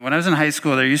When I was in high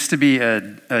school, there used to be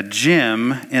a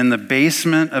gym in the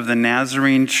basement of the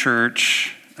Nazarene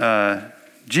Church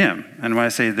gym. And when I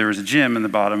say there was a gym in the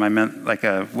bottom, I meant like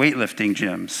a weightlifting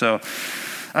gym. So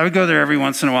I would go there every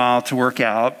once in a while to work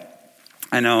out.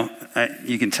 I know,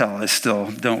 you can tell I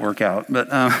still don't work out. But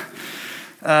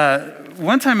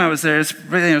one time I was there,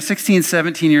 16,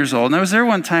 17 years old. And I was there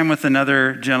one time with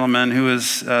another gentleman who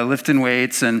was lifting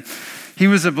weights, and he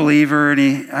was a believer,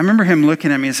 and I remember him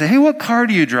looking at me and saying, "Hey, what car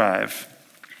do you drive?"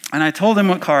 And I told him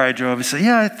what car I drove. He said,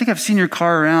 "Yeah, I think I've seen your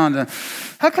car around.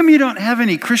 How come you don't have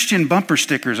any Christian bumper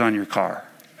stickers on your car?"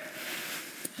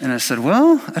 And I said,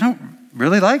 "Well, I don't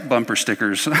really like bumper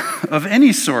stickers of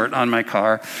any sort on my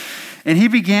car." And he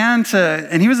began to,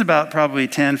 and he was about probably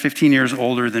 10, 15 years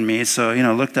older than me, so,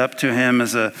 looked up to him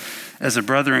as a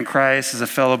brother in Christ, as a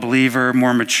fellow believer,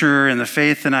 more mature in the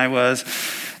faith than I was.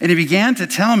 And he began to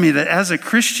tell me that as a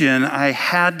Christian, I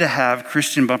had to have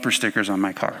Christian bumper stickers on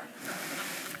my car.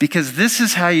 Because this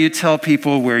is how you tell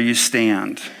people where you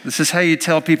stand. This is how you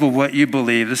tell people what you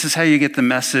believe. This is how you get the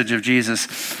message of Jesus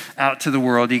out to the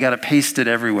world. You got to paste it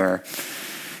everywhere.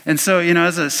 And so,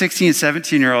 as a 16,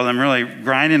 17-year-old, I'm really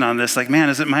grinding on this. Like, man,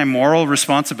 is it my moral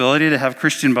responsibility to have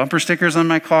Christian bumper stickers on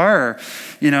my car? Or,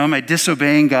 am I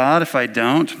disobeying God if I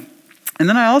don't? And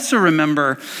then I also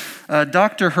remember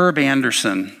Dr. Herb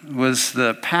Anderson was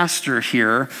the pastor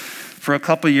here for a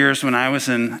couple years when I was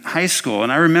in high school.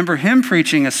 And I remember him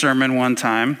preaching a sermon one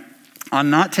time on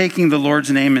not taking the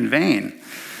Lord's name in vain.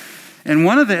 And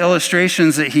one of the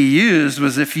illustrations that he used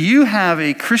was, if you have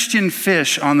a Christian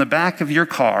fish on the back of your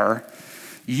car,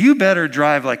 you better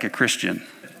drive like a Christian.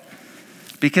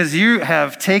 Because you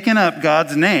have taken up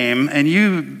God's name, and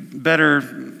you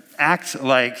better act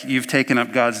like you've taken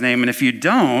up God's name. And if you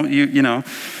don't,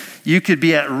 you could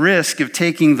be at risk of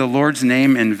taking the Lord's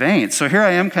name in vain. So here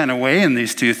I am kind of weighing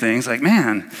these two things. Like,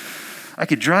 man, I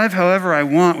could drive however I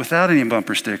want without any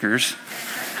bumper stickers.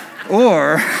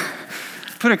 Or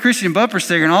put a Christian bumper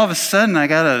sticker, and all of a sudden I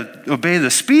got to obey the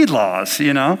speed laws, So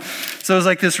it was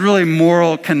like this really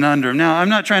moral conundrum. Now, I'm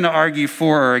not trying to argue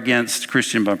for or against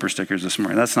Christian bumper stickers this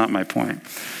morning. That's not my point.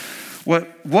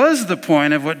 What was the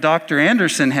point of what Dr.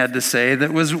 Anderson had to say,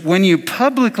 that was when you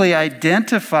publicly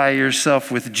identify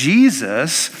yourself with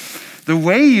Jesus, the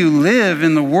way you live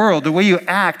in the world, the way you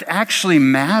act actually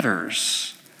matters.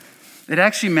 It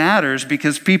actually matters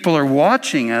because people are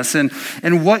watching us, and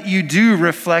what you do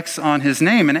reflects on his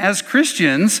name. And as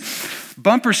Christians,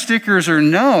 bumper stickers or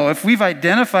no, if we've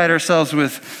identified ourselves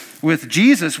with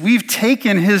Jesus, we've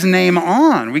taken his name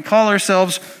on. We call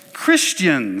ourselves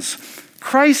Christians,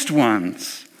 Christ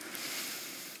ones.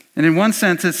 And in one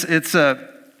sense,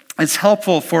 it's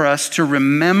helpful for us to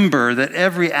remember that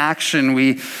every action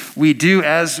we do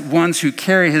as ones who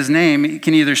carry his name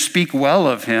can either speak well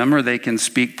of him or they can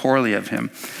speak poorly of him.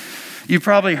 You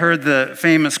probably heard the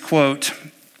famous quote,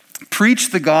 "Preach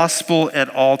the gospel at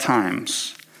all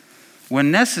times.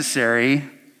 When necessary,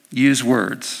 use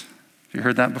words." Have you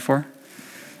heard that before?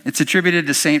 It's attributed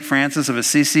to St. Francis of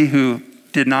Assisi, who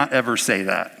did not ever say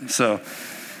that. So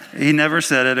he never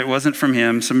said it. It wasn't from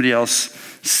him. Somebody else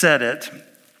said it.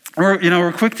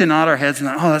 We're quick to nod our heads and,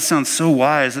 "Oh, that sounds so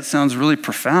wise. That sounds really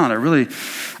profound. I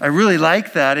really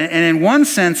like that." And in one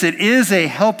sense, it is a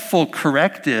helpful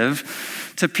corrective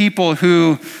to people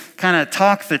who kind of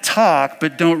talk the talk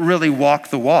but don't really walk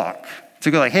the walk. To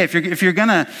go like, hey, if you're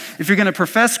gonna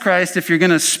profess Christ, if you're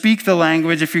gonna speak the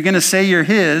language, if you're gonna say you're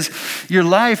his, your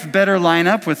life better line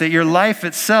up with it. Your life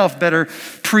itself better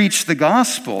preach the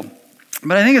gospel.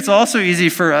 But I think it's also easy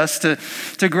for us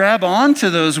to grab onto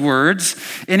those words.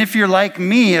 And if you're like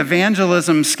me,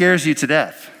 evangelism scares you to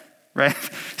death, right?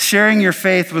 Sharing your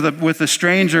faith with a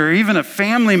stranger or even a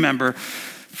family member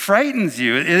frightens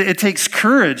you. It takes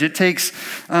courage. It takes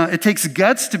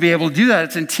guts to be able to do that.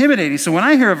 It's intimidating. So when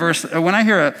I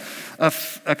hear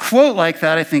a quote like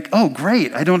that, I think, oh,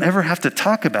 great. I don't ever have to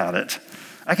talk about it.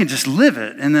 I can just live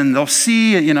it. And then they'll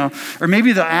see, or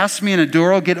maybe they'll ask me and a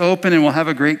door will get open and we'll have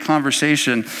a great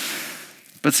conversation.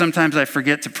 But sometimes I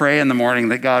forget to pray in the morning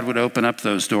that God would open up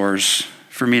those doors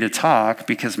for me to talk,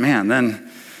 because, man, then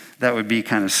that would be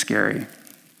kind of scary.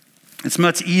 It's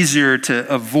much easier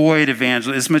to avoid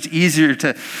evangelism. It's much easier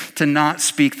to not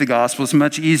speak the gospel. It's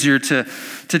much easier to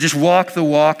just walk the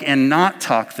walk and not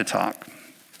talk the talk.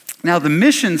 Now, the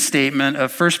mission statement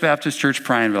of First Baptist Church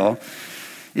Prineville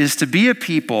is to be a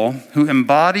people who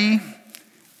embody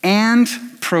and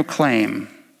proclaim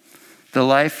the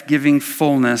life-giving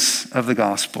fullness of the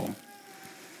gospel.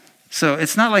 So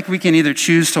it's not like we can either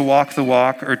choose to walk the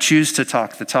walk or choose to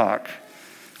talk the talk.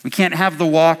 We can't have the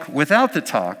walk without the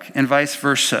talk, and vice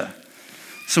versa.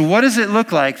 So what does it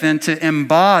look like then to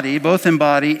embody, both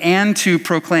embody and to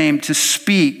proclaim, to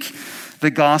speak the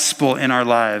gospel in our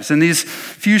lives? And these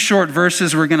few short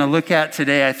verses we're going to look at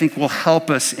today, I think will help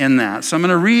us in that. So I'm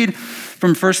going to read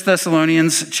from 1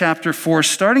 Thessalonians chapter 4,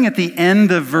 starting at the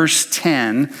end of verse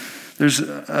 10. There's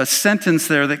a sentence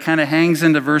there that kind of hangs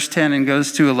into verse 10 and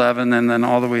goes to 11 and then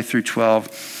all the way through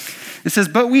 12. It says,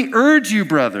 "But we urge you,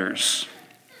 brothers."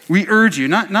 We urge you,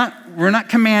 we're not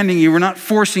commanding you, we're not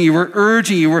forcing you, we're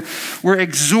urging you, we're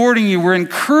exhorting you, we're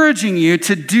encouraging you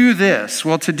to do this.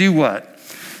 Well, to do what?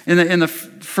 In the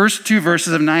first two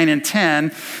verses of 9 and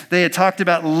 10, they had talked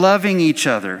about loving each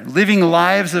other, living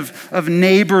lives of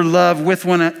neighbor love with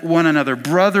one another,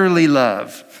 brotherly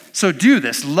love. So do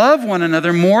this, love one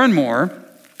another more and more,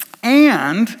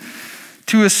 and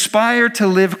to aspire to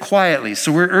live quietly.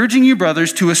 So we're urging you,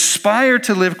 brothers, to aspire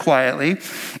to live quietly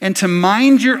and to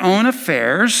mind your own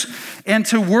affairs and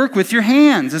to work with your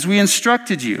hands as we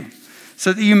instructed you,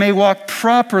 so that you may walk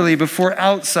properly before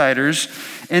outsiders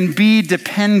and be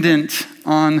dependent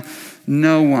on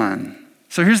no one.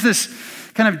 So here's this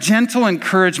kind of gentle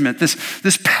encouragement,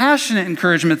 this passionate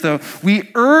encouragement, though. We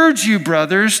urge you,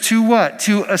 brothers, to what?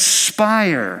 To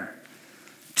aspire,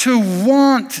 to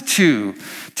want to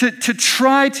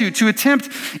try to attempt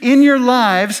in your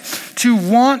lives to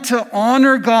want to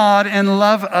honor God and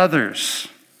love others.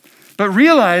 But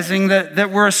realizing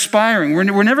that we're aspiring,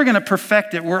 we're never going to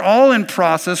perfect it. We're all in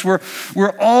process. We're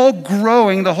all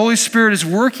growing. The Holy Spirit is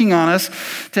working on us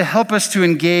to help us to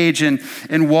engage and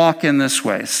walk in this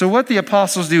way. So what the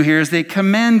apostles do here is they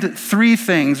commend three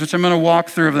things, which I'm going to walk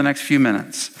through over the next few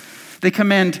minutes. They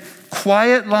commend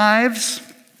quiet lives,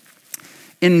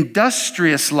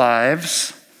 industrious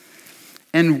lives,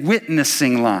 and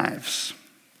witnessing lives.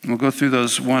 We'll go through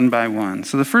those one by one.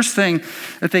 So the first thing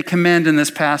that they commend in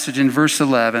this passage in verse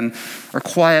 11 are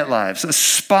quiet lives.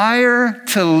 Aspire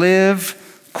to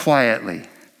live quietly.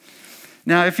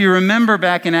 Now, if you remember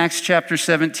back in Acts chapter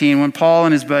 17, when Paul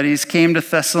and his buddies came to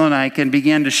Thessalonica and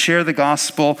began to share the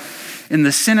gospel in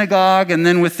the synagogue and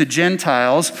then with the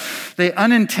Gentiles, they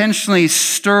unintentionally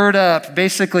stirred up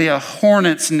basically a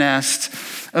hornet's nest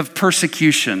of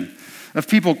persecution, of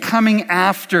people coming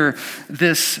after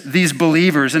these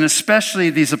believers, and especially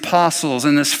these apostles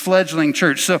and this fledgling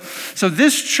church. So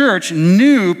this church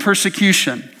knew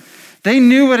persecution. They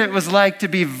knew what it was like to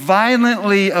be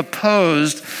violently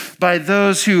opposed by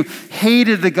those who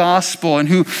hated the gospel and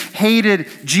who hated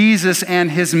Jesus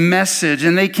and his message.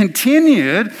 And they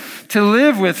continued to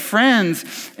live with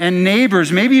friends and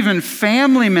neighbors, maybe even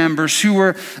family members who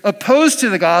were opposed to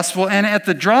the gospel and at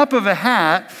the drop of a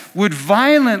hat would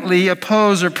violently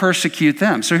oppose or persecute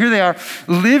them. So here they are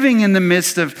living in the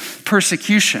midst of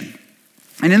persecution.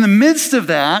 And in the midst of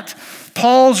that,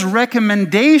 Paul's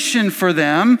recommendation for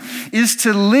them is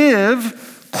to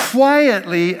live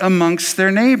quietly amongst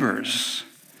their neighbors.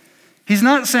 He's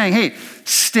not saying, hey,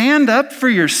 stand up for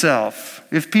yourself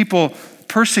if people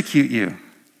persecute you.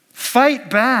 Fight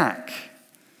back.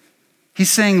 He's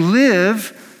saying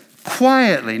live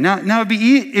quietly. Now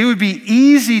it would be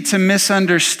easy to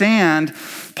misunderstand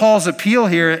Paul's appeal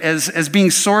here as being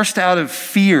sourced out of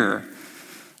fear.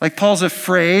 Like Paul's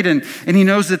afraid and he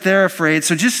knows that they're afraid.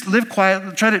 So just live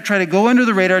quiet, try to go under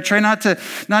the radar, try not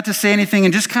to say anything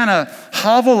and just kind of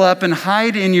hovel up and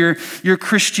hide in your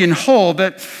Christian hole.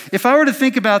 But if I were to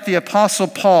think about the Apostle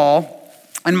Paul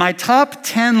and my top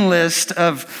 10 list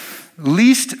of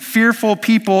least fearful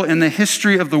people in the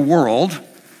history of the world,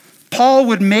 Paul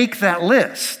would make that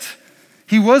list.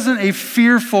 He wasn't a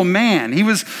fearful man. He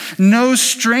was no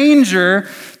stranger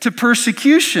to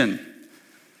persecution.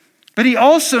 But he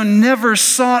also never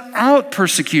sought out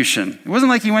persecution. It wasn't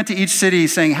like he went to each city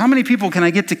saying, how many people can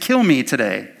I get to kill me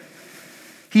today?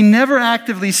 He never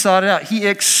actively sought it out. He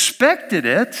expected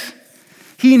it.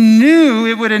 He knew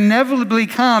it would inevitably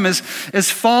come as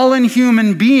fallen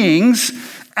human beings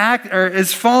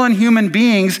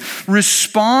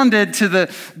responded to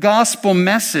the gospel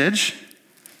message.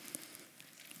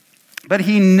 But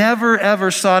he never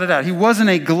ever sought it out. He wasn't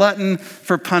a glutton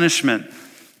for punishment.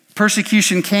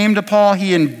 Persecution came to Paul.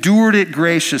 He endured it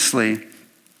graciously.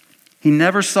 He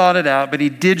never sought it out, but he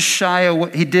didn't shy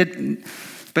away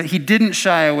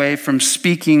from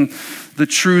speaking the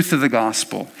truth of the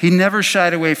gospel. He never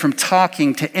shied away from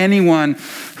talking to anyone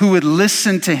who would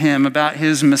listen to him about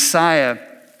his Messiah,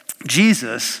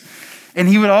 Jesus. And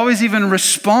he would always even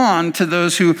respond to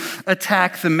those who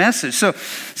attack the message. So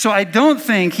I don't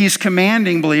think he's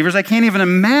commanding believers. I can't even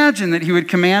imagine that he would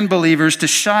command believers to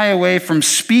shy away from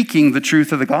speaking the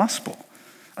truth of the gospel.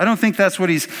 I don't think that's what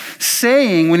he's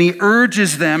saying when he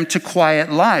urges them to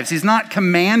quiet lives. He's not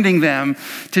commanding them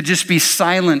to just be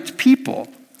silent people.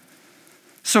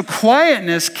 So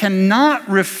quietness cannot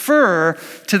refer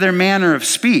to their manner of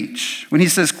speech. When he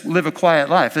says live a quiet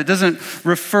life, it doesn't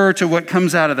refer to what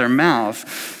comes out of their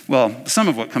mouth. Well, some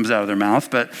of what comes out of their mouth,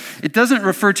 but it doesn't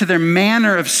refer to their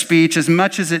manner of speech as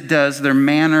much as it does their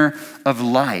manner of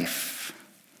life,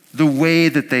 the way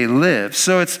that they live.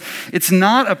 So it's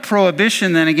not a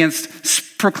prohibition then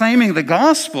against proclaiming the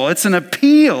gospel. It's an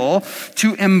appeal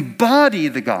to embody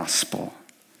the gospel.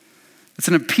 It's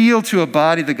an appeal to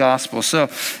embody the gospel. So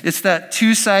it's that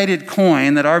two-sided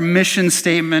coin that our mission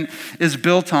statement is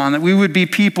built on, that we would be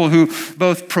people who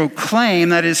both proclaim,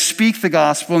 that is, speak the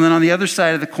gospel, and then on the other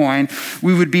side of the coin,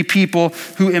 we would be people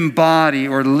who embody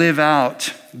or live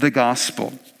out the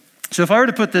gospel. So if I were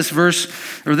to put this verse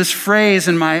or this phrase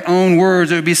in my own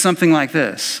words, it would be something like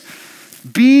this: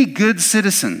 be good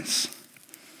citizens,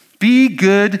 be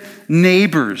good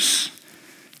neighbors,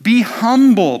 be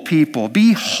humble people,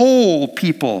 be whole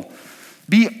people,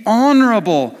 be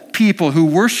honorable people who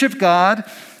worship God,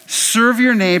 serve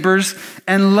your neighbors,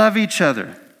 and love each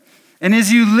other. And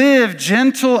as you live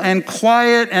gentle and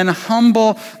quiet and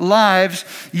humble lives,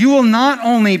 you will not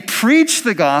only preach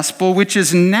the gospel, which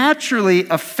is naturally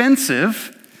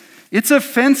offensive. It's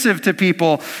offensive to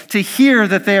people to hear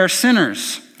that they are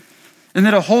sinners and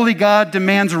that a holy God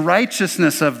demands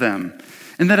righteousness of them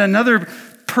and that another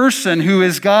person who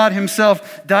is God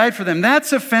himself died for them.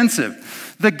 That's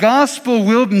offensive. The gospel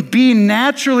will be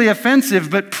naturally offensive,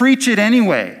 but preach it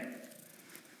anyway.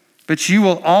 But you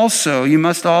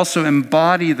must also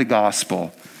embody the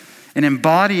gospel. And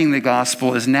embodying the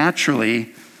gospel is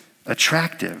naturally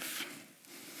attractive.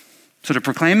 So to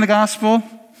proclaim the gospel,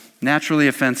 naturally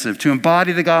offensive. To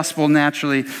embody the gospel,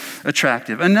 naturally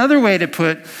attractive. Another way to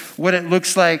put what it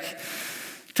looks like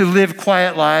to live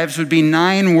quiet lives would be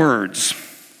 9 words: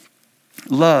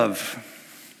 love,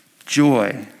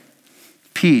 joy,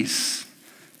 peace,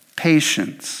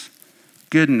 patience,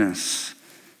 goodness,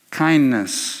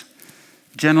 kindness,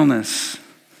 gentleness,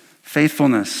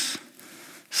 faithfulness,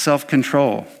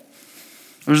 self-control.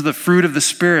 Those are the fruit of the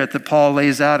Spirit that Paul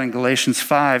lays out in Galatians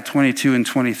 5:22 and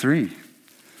 23.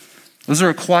 Those are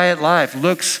a quiet life,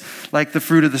 looks like the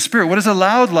fruit of the Spirit. What does a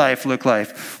loud life look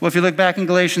like? Well, if you look back in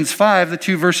Galatians 5, the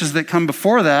 2 verses that come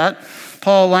before that,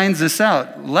 Paul lines this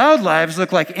out. Loud lives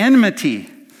look like enmity,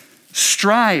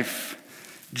 strife,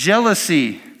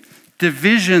 jealousy,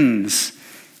 divisions,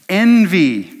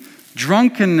 envy,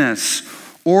 drunkenness,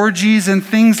 orgies, and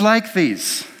things like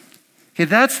these. Okay,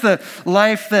 that's the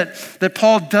life that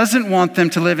Paul doesn't want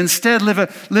them to live. Instead, live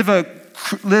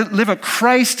a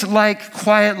Christ-like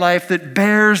quiet life that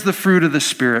bears the fruit of the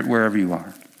Spirit wherever you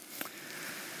are.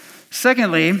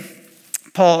 Secondly,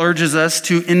 Paul urges us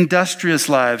to industrious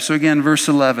lives. So again, verse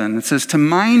 11, it says, to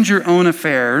mind your own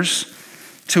affairs,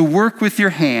 to work with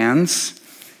your hands,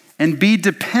 and be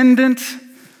dependent,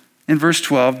 in verse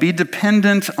 12, be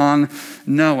dependent on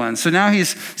no one. So now he's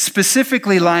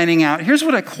specifically lining out, here's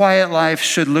what a quiet life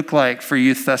should look like for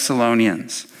you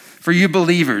Thessalonians, for you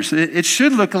believers. It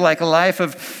should look like a life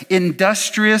of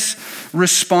industrious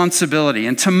responsibility.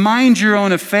 And to mind your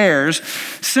own affairs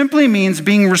simply means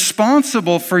being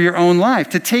responsible for your own life,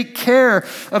 to take care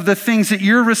of the things that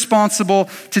you're responsible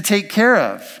to take care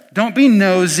of. Don't be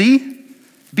nosy.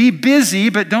 Be busy,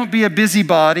 but don't be a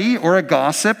busybody or a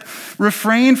gossip.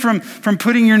 Refrain from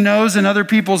putting your nose in other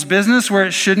people's business where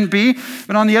it shouldn't be.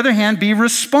 But on the other hand, be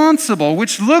responsible,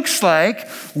 which looks like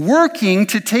working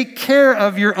to take care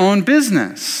of your own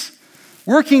business.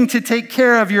 Working to take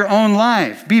care of your own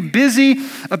life. Be busy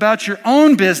about your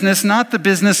own business, not the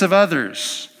business of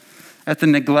others, at the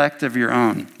neglect of your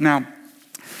own. Now,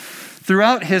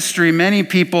 throughout history, many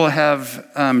people have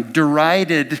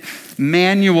derided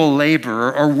manual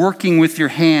labor or working with your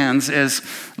hands as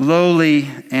lowly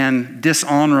and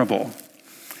dishonorable.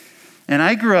 And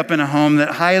I grew up in a home that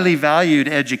highly valued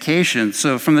education.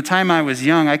 So from the time I was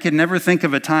young, I could never think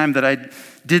of a time that I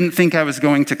didn't think I was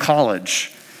going to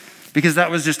college, because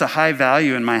that was just a high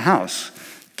value in my house.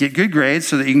 Get good grades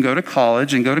so that you can go to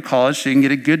college, and go to college so you can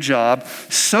get a good job,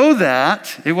 so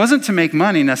that it wasn't to make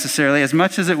money necessarily as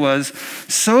much as it was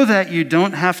so that you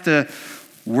don't have to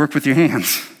work with your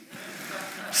hands,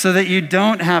 so that you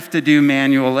don't have to do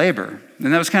manual labor.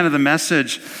 And that was kind of the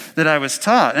message that I was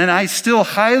taught. And I still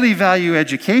highly value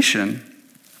education.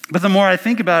 But the more I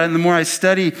think about it and the more I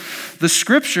study the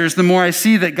scriptures, the more I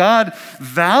see that God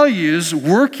values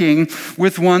working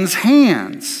with one's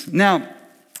hands. Now,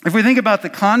 if we think about the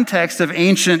context of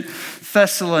ancient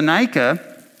Thessalonica,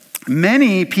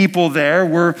 many people there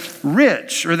were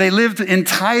rich, or they lived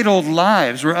entitled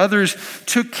lives where others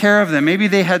took care of them. Maybe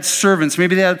they had servants.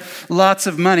 Maybe they had lots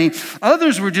of money.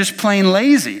 Others were just plain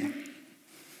lazy.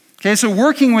 Okay, so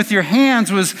working with your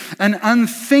hands was an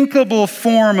unthinkable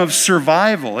form of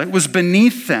survival. It was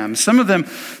beneath them. Some of them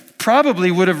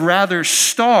probably would have rather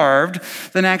starved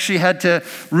than actually had to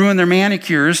ruin their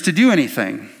manicures to do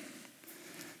anything.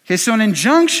 Okay, so an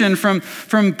injunction from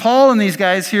Paul and these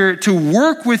guys here to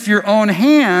work with your own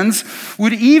hands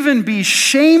would even be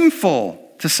shameful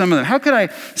to some of them. How could I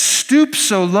stoop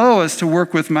so low as to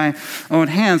work with my own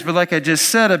hands? But like I just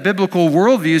said, a biblical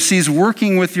worldview sees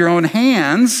working with your own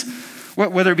hands,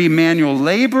 whether it be manual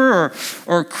labor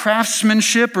or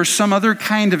craftsmanship or some other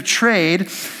kind of trade,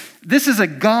 this is a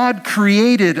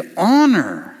God-created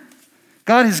honor.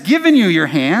 God has given you your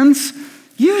hands.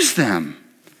 Use them.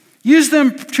 Use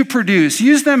them to produce.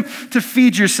 Use them to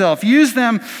feed yourself. Use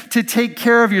them to take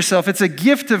care of yourself. It's a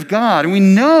gift of God. And we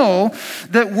know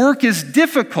that work is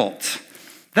difficult.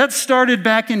 That started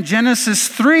back in Genesis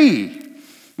 3.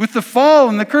 With the fall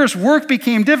and the curse, work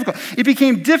became difficult. It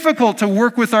became difficult to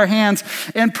work with our hands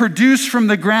and produce from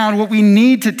the ground what we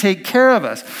need to take care of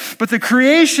us. But the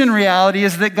creation reality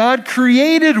is that God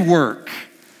created work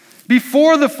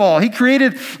before the fall. He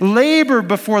created labor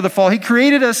before the fall. He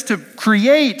created us to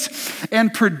create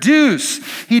and produce.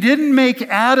 He didn't make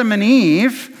Adam and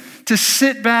Eve to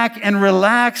sit back and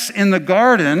relax in the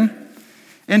garden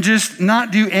and just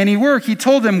not do any work. He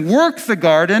told them, work the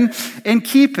garden and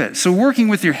keep it. So working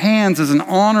with your hands is an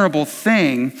honorable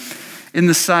thing in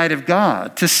the sight of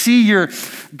God. To see your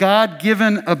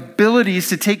God-given abilities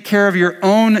to take care of your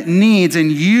own needs and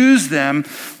use them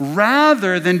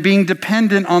rather than being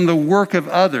dependent on the work of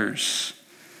others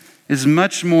is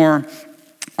much more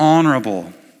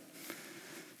honorable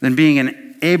than being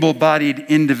an able-bodied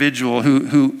individual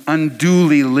who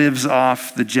unduly lives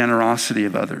off the generosity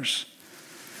of others.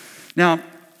 Now,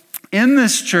 in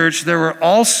this church, there were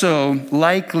also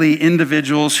likely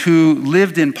individuals who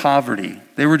lived in poverty.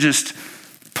 They were just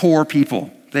poor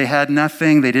people. They had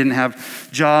nothing. They didn't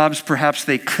have jobs. Perhaps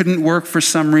they couldn't work for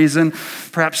some reason.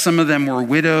 Perhaps some of them were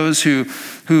widows who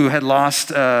had lost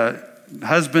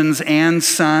husbands and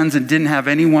sons and didn't have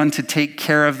anyone to take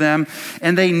care of them.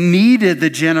 And they needed the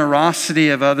generosity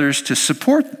of others to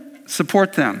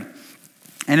support them.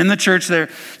 And in the church, there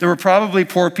were probably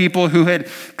poor people who had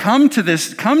come to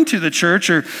the church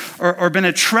or been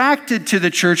attracted to the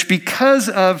church because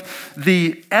of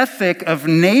the ethic of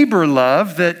neighbor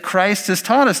love that Christ has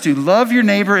taught us to. Love your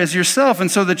neighbor as yourself.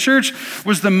 And so the church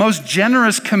was the most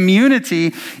generous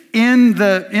community in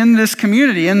this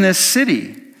community, in this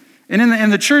city. And in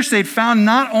the church, they'd found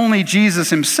not only Jesus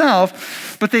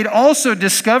himself, but they'd also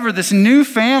discovered this new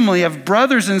family of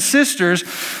brothers and sisters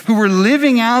who were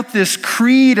living out this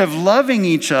creed of loving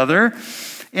each other.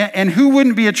 And who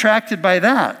wouldn't be attracted by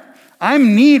that?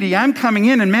 I'm needy, I'm coming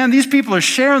in, and man, these people are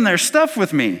sharing their stuff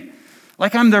with me.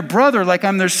 Like I'm their brother, like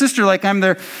I'm their sister, like I'm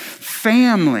their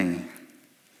family.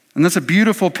 And that's a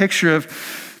beautiful picture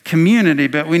of community,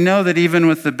 but we know that even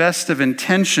with the best of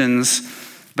intentions,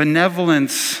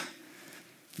 benevolence,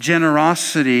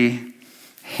 generosity,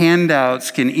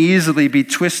 handouts can easily be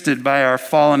twisted by our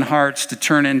fallen hearts to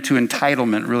turn into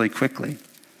entitlement really quickly.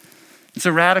 And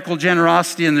so radical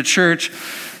generosity in the church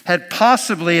had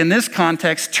possibly, in this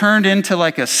context, turned into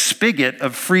like a spigot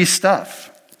of free stuff.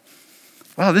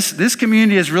 Wow, this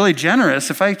community is really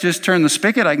generous. If I just turn the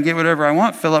spigot, I can get whatever I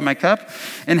want, fill up my cup,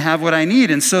 and have what I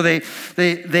need. And so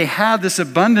they had this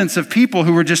abundance of people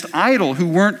who were just idle, who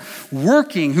weren't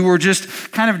working, who were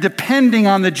just kind of depending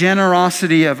on the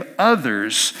generosity of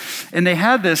others. And they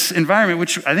had this environment,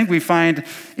 which I think we find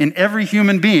in every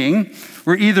human being.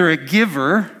 We're either a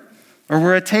giver or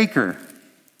we're a taker.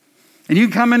 And you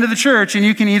can come into the church and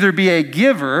you can either be a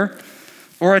giver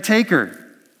or a taker.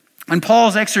 And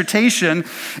Paul's exhortation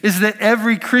is that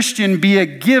every Christian be a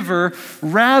giver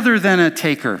rather than a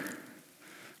taker.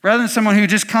 Rather than someone who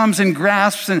just comes and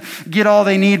grasps and get all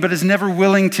they need but is never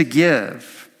willing to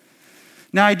give.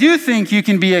 Now, I do think you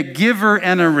can be a giver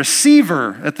and a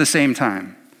receiver at the same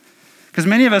time. Because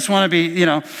many of us want to be,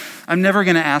 I'm never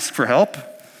going to ask for help.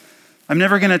 I'm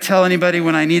never going to tell anybody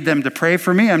when I need them to pray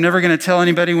for me. I'm never going to tell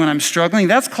anybody when I'm struggling.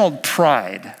 That's called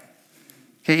pride.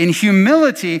 Okay, in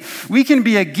humility, we can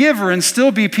be a giver and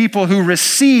still be people who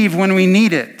receive when we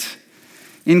need it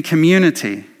in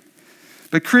community.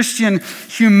 But Christian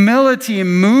humility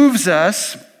moves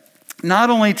us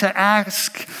not only to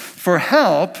ask for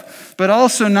help, but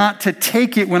also not to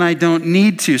take it when I don't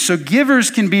need to. So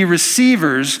givers can be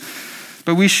receivers,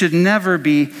 but we should never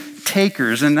be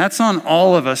takers. And that's on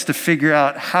all of us to figure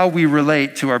out how we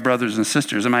relate to our brothers and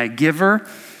sisters. Am I a giver?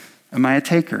 Am I a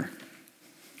taker?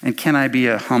 And can I be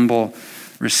a humble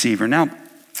receiver? Now,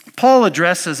 Paul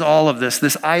addresses all of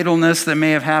this idleness that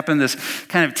may have happened, this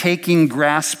kind of taking,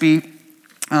 graspy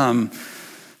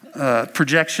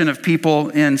projection of people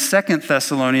in 2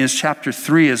 Thessalonians chapter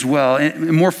 3 as well,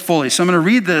 and more fully. So I'm going to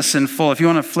read this in full. If you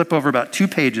want to flip over about 2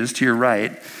 pages to your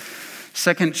right,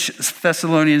 2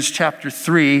 Thessalonians chapter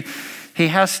 3, he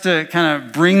has to kind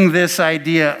of bring this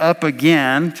idea up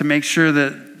again to make sure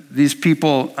that these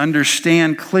people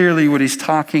understand clearly what he's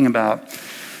talking about.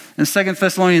 In 2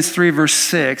 Thessalonians 3, verse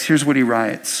 6, here's what he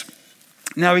writes.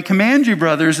 Now we command you,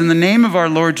 brothers, in the name of our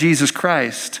Lord Jesus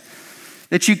Christ,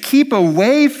 that you keep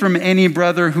away from any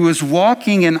brother who is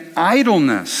walking in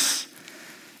idleness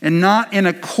and not in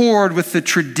accord with the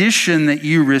tradition that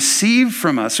you received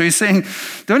from us. So he's saying,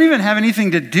 don't even have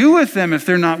anything to do with them if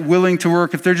they're not willing to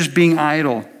work, if they're just being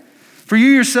idle. For you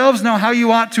yourselves know how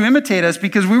you ought to imitate us,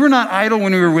 because we were not idle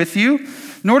when we were with you,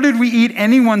 nor did we eat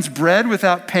anyone's bread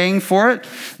without paying for it,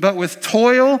 but with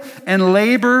toil and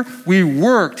labor we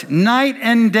worked night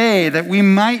and day that we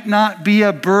might not be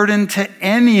a burden to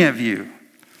any of you.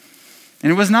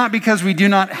 And it was not because we do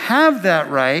not have that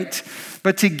right,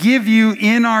 but to give you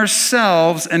in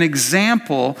ourselves an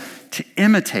example to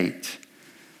imitate.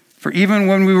 For even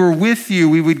when we were with you,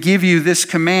 we would give you this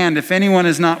command: if anyone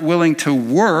is not willing to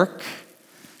work,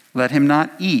 let him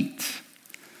not eat.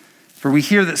 For we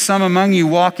hear that some among you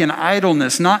walk in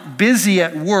idleness, not busy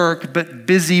at work, but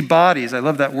busy bodies. I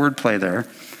love that wordplay there.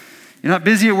 You're not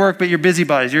busy at work, but you're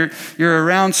busybodies. You're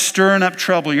around stirring up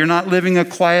trouble. You're not living a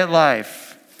quiet life.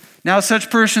 Now such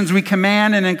persons we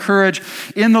command and encourage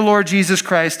in the Lord Jesus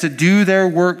Christ to do their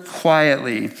work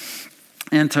quietly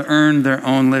and to earn their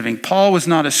own living. Paul was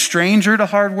not a stranger to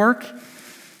hard work.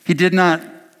 He did not.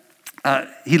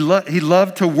 He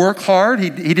loved to work hard. He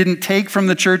didn't take from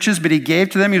the churches, but he gave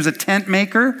to them. He was a tent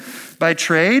maker by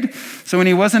trade. So when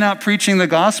he wasn't out preaching the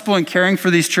gospel and caring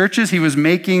for these churches, he was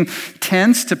making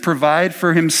tents to provide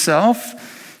for himself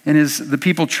and the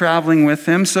people traveling with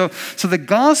him. So the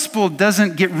gospel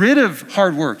doesn't get rid of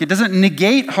hard work. It doesn't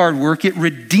negate hard work. It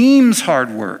redeems hard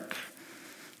work.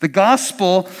 The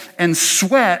gospel and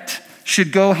sweat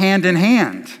should go hand in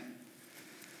hand.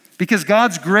 Because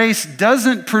God's grace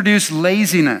doesn't produce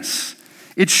laziness.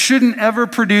 It shouldn't ever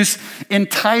produce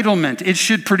entitlement. It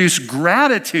should produce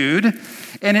gratitude,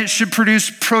 and it should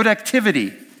produce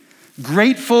productivity,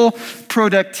 grateful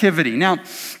productivity. Now,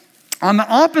 on the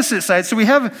opposite side, so we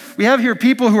have here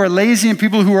people who are lazy and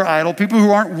people who are idle, people who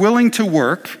aren't willing to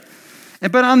work.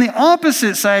 But on the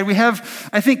opposite side, we have,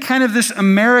 I think, kind of this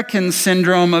American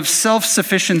syndrome of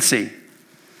self-sufficiency.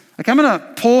 Like, I'm going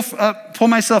to pull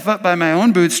myself up by my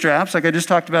own bootstraps, like I just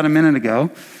talked about a minute ago.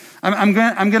 I'm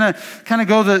going to kind of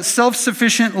go the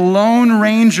self-sufficient Lone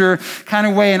Ranger kind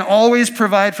of way and always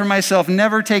provide for myself,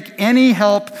 never take any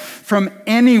help from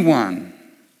anyone.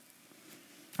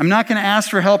 I'm not going to ask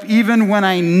for help even when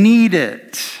I need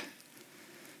it.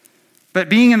 But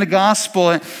being in the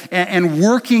gospel and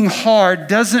working hard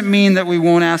doesn't mean that we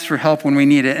won't ask for help when we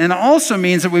need it. And it also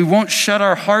means that we won't shut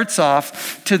our hearts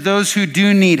off to those who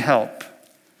do need help,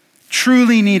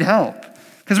 truly need help.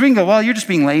 Because we can go, well, you're just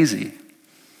being lazy.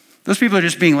 Those people are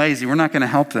just being lazy. We're not going to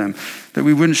help them. That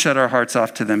we wouldn't shut our hearts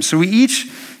off to them. So we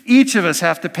each of us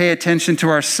have to pay attention to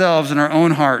ourselves and our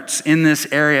own hearts in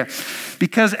this area.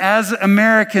 Because as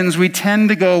Americans, we tend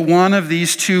to go one of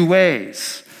these two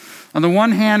ways. On the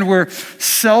one hand, we're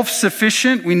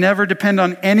self-sufficient. We never depend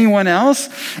on anyone else.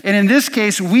 And in this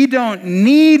case, we don't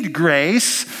need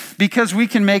grace because we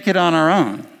can make it on our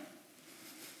own.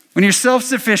 When you're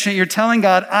self-sufficient, you're telling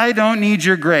God, I don't need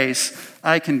your grace.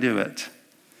 I can do it.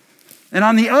 And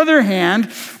on the other hand,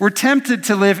 we're tempted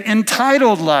to live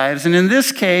entitled lives. And in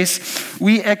this case,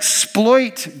 we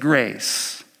exploit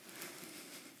grace.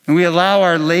 And we allow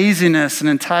our laziness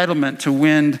and entitlement to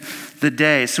win the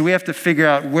day. So we have to figure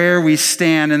out where we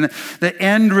stand. And the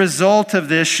end result of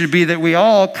this should be that we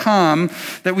all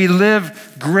that we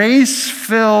live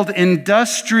grace-filled,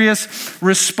 industrious,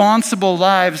 responsible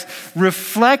lives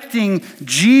reflecting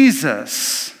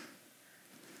Jesus.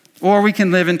 Or we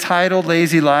can live entitled,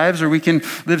 lazy lives, or we can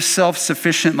live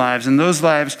self-sufficient lives. And those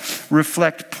lives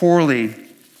reflect poorly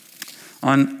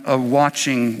on a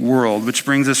watching world, which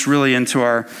brings us really into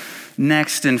our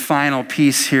next and final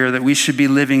piece here, that we should be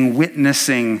living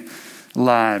witnessing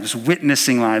lives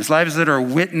that are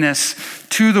witness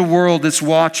to the world that's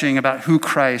watching about who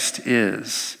Christ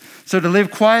is. So to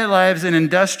live quiet lives and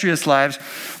industrious lives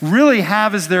really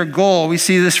have as their goal, we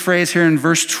see this phrase here in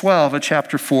verse 12 of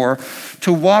chapter 4,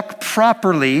 to walk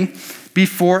properly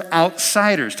before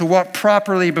outsiders. To walk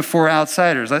properly before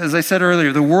outsiders. As I said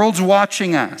earlier, the world's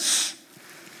watching us.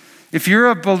 If you're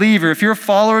a believer, if you're a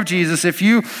follower of Jesus, if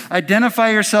you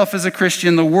identify yourself as a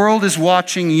Christian, the world is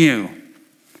watching you.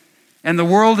 And the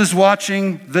world is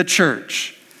watching the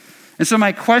church. And so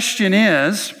my question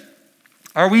is,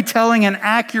 are we telling an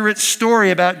accurate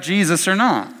story about Jesus or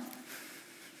not?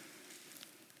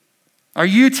 Are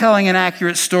you telling an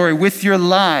accurate story with your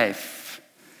life?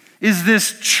 Is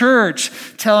this church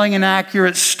telling an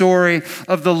accurate story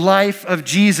of the life of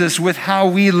Jesus with how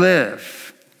we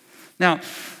live? Now,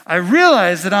 I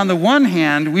realize that on the one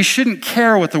hand, we shouldn't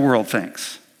care what the world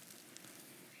thinks,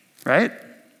 right?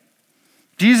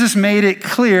 Jesus made it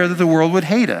clear that the world would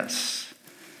hate us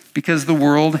because the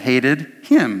world hated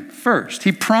him first.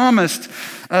 He promised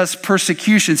us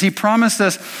persecutions. He promised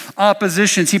us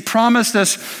oppositions. He promised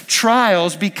us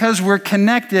trials because we're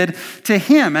connected to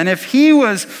him. And if he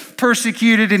was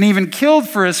persecuted and even killed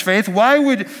for his faith,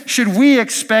 should we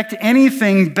expect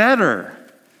anything better?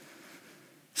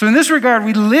 So in this regard,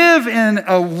 we live in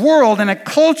a world and a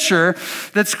culture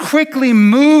that's quickly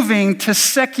moving to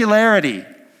secularity.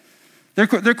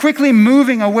 They're quickly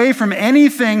moving away from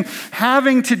anything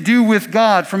having to do with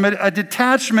God, from a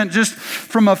detachment just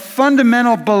from a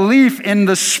fundamental belief in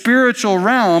the spiritual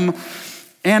realm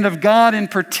and of God in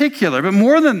particular. But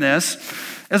more than this,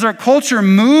 as our culture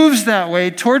moves that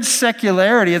way towards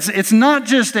secularity, it's not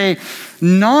just a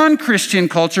non-Christian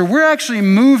culture. We're actually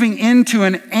moving into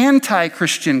an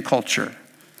anti-Christian culture.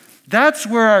 That's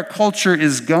where our culture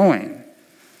is going.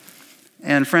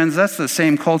 And friends, that's the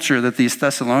same culture that these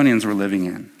Thessalonians were living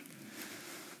in.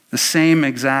 The same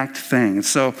exact thing.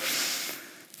 So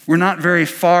we're not very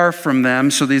far from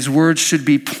them, so these words should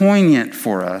be poignant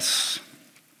for us.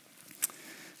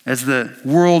 As the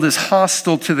world is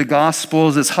hostile to the gospel,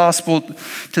 as it's hostile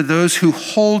to those who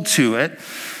hold to it,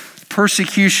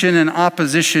 persecution and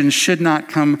opposition should not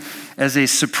come as a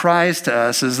surprise to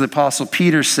us. As the Apostle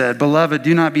Peter said, "Beloved,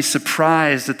 do not be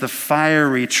surprised at the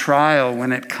fiery trial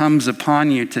when it comes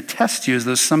upon you to test you as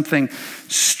though something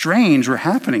strange were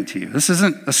happening to you." This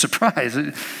isn't a surprise.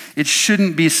 It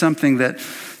shouldn't be something that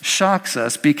shocks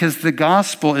us because the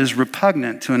gospel is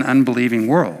repugnant to an unbelieving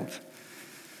world.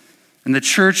 And the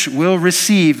church will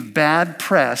receive bad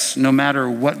press no matter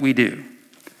what we do.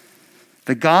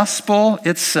 The gospel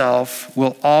itself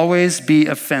will always be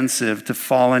offensive to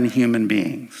fallen human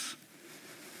beings.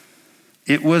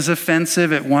 It was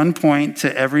offensive at one point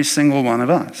to every single one of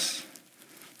us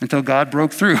until God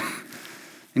broke through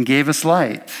and gave us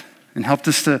light and helped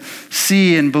us to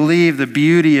see and believe the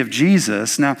beauty of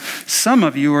Jesus. Now, some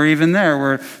of you are even there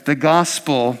where the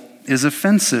gospel is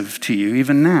offensive to you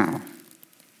even now.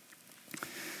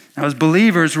 Now, as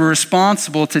believers, we're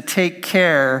responsible to take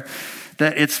care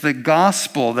that it's the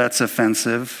gospel that's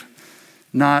offensive,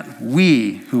 not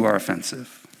we who are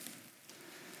offensive.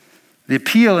 The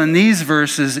appeal in these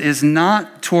verses is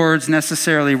not towards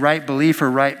necessarily right belief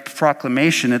or right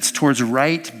proclamation. It's towards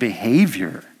right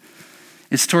behavior.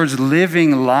 It's towards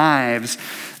living lives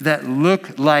that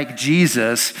look like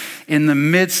Jesus in the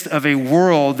midst of a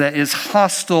world that is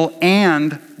hostile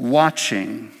and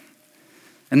watching.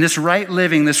 And this right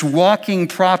living, this walking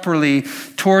properly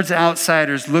towards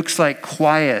outsiders looks like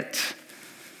quiet,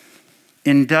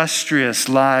 industrious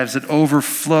lives that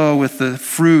overflow with the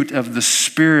fruit of the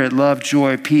Spirit: love,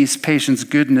 joy, peace, patience,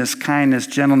 goodness, kindness,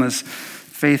 gentleness,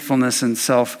 faithfulness, and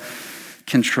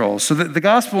self-control. So the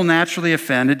gospel will naturally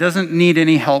offend. It doesn't need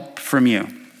any help from you.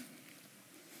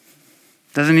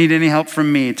 It doesn't need any help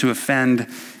from me to offend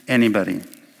anybody.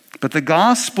 But the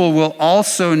gospel will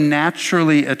also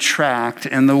naturally attract,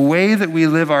 and the way that we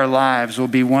live our lives will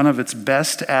be one of its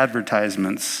best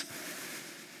advertisements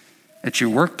at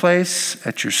your workplace,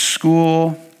 at your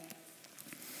school,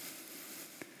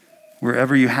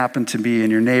 wherever you happen to be,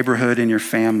 in your neighborhood, in your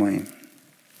family.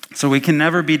 So we can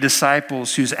never be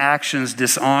disciples whose actions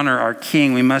dishonor our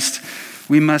King. We must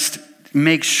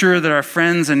make sure that our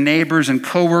friends and neighbors and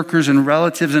coworkers and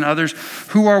relatives and others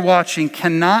who are watching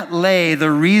cannot lay the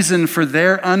reason for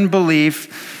their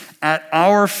unbelief at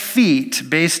our feet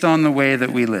based on the way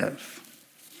that we live.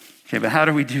 Okay, but how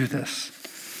do we do this?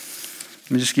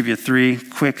 Let me just give you 3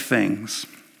 quick things.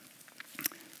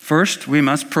 First, we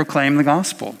must proclaim the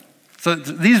gospel. So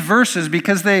these verses,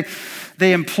 because they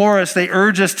implore us, they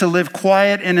urge us to live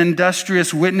quiet and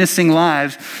industrious witnessing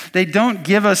lives. They don't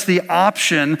give us the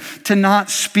option to not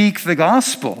speak the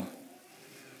gospel.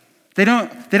 They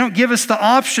don't give us the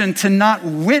option to not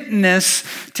witness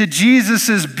to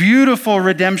Jesus' beautiful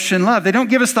redemption love. They don't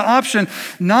give us the option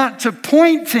not to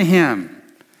point to him.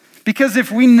 Because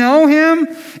if we know him,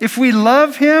 if we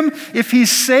love him, if he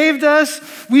saved us,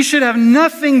 we should have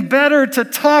nothing better to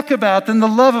talk about than the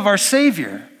love of our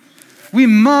Savior. We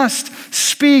must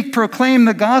speak, proclaim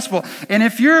the gospel. And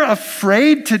if you're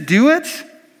afraid to do it,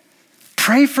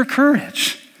 pray for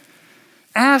courage.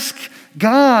 Ask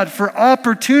God for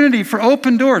opportunity, for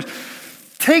open doors.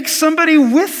 Take somebody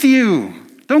with you.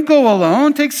 Don't go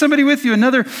alone. Take somebody with you,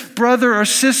 another brother or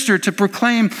sister to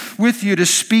proclaim with you, to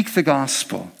speak the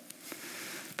gospel.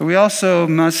 But we also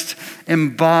must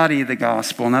embody the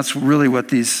gospel, and that's really what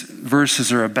these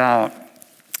verses are about.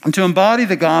 And to embody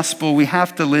the gospel, we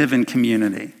have to live in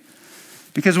community.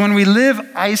 Because when we live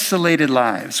isolated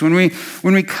lives, when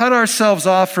we cut ourselves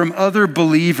off from other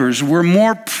believers, we're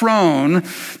more prone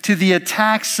to the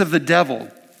attacks of the devil.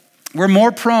 We're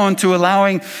more prone to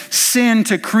allowing sin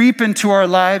to creep into our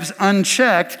lives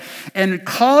unchecked and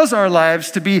cause our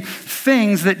lives to be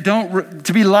lives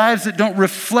that don't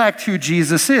reflect who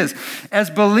Jesus is. As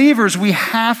believers, we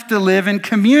have to live in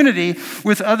community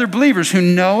with other believers who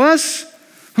know us,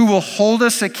 who will hold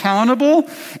us accountable,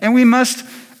 and we must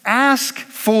ask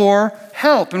for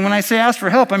help. And when I say ask for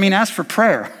help, I mean ask for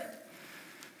prayer.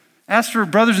 Ask for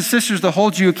brothers and sisters to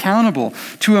hold you accountable,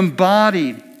 to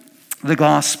embody the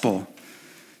gospel,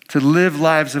 to live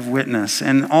lives of witness.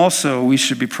 And also, we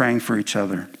should be praying for each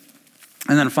other.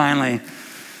 And then finally,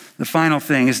 the final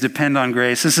thing is depend on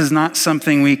grace. This is not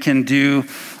something we can do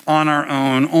on our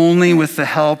own, only with the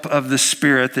help of the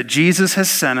Spirit that Jesus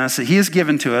has sent us, that he has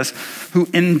given to us, who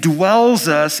indwells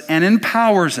us and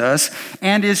empowers us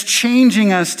and is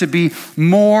changing us to be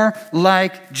more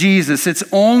like Jesus. It's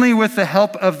only with the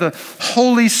help of the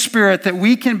Holy Spirit that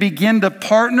we can begin to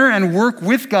partner and work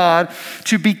with God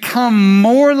to become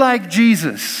more like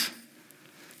Jesus,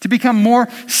 to become more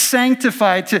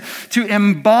sanctified, to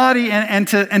embody and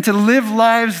to live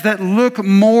lives that look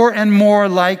more and more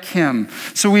like him.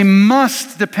 So we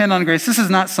must depend on grace. This is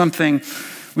not something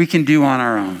we can do on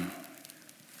our own.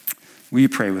 Will you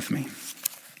pray with me?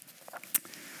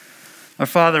 Our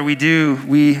Father,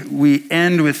 we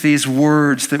end with these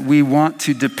words that we want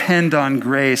to depend on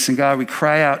grace. And God, we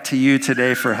cry out to you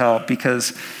today for help,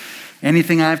 because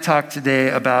anything I've talked today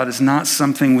about is not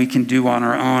something we can do on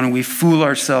our own, and we fool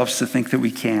ourselves to think that we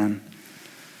can.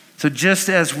 So just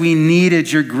as we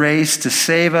needed your grace to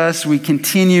save us, we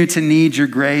continue to need your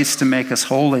grace to make us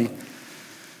holy.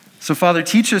 So Father,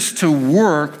 teach us to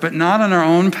work, but not on our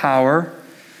own power.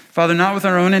 Father, not with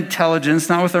our own intelligence,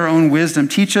 not with our own wisdom.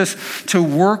 Teach us to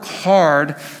work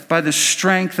hard by the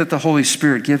strength that the Holy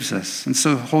Spirit gives us. And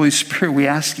so, Holy Spirit, we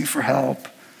ask you for help.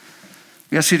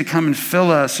 We ask you to come and fill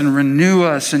us and renew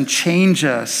us and change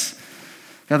us.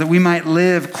 God, that we might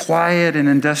live quiet and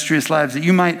industrious lives, that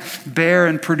you might bear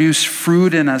and produce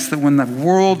fruit in us, that when the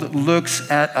world looks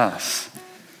at us,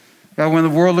 God, when the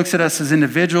world looks at us as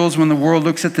individuals, when the world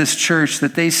looks at this church,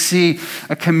 that they see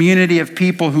a community of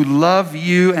people who love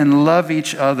you and love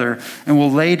each other and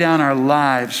will lay down our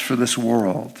lives for this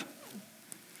world.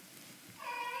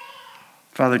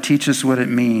 Father, teach us what it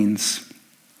means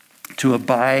to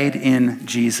abide in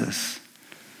Jesus,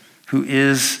 who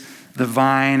is the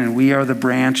vine and we are the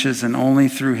branches, and only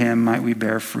through him might we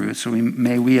bear fruit. So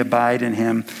may we abide in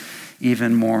him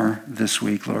even more this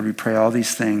week. Lord, we pray all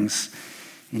these things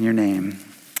in your name.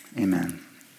 Amen.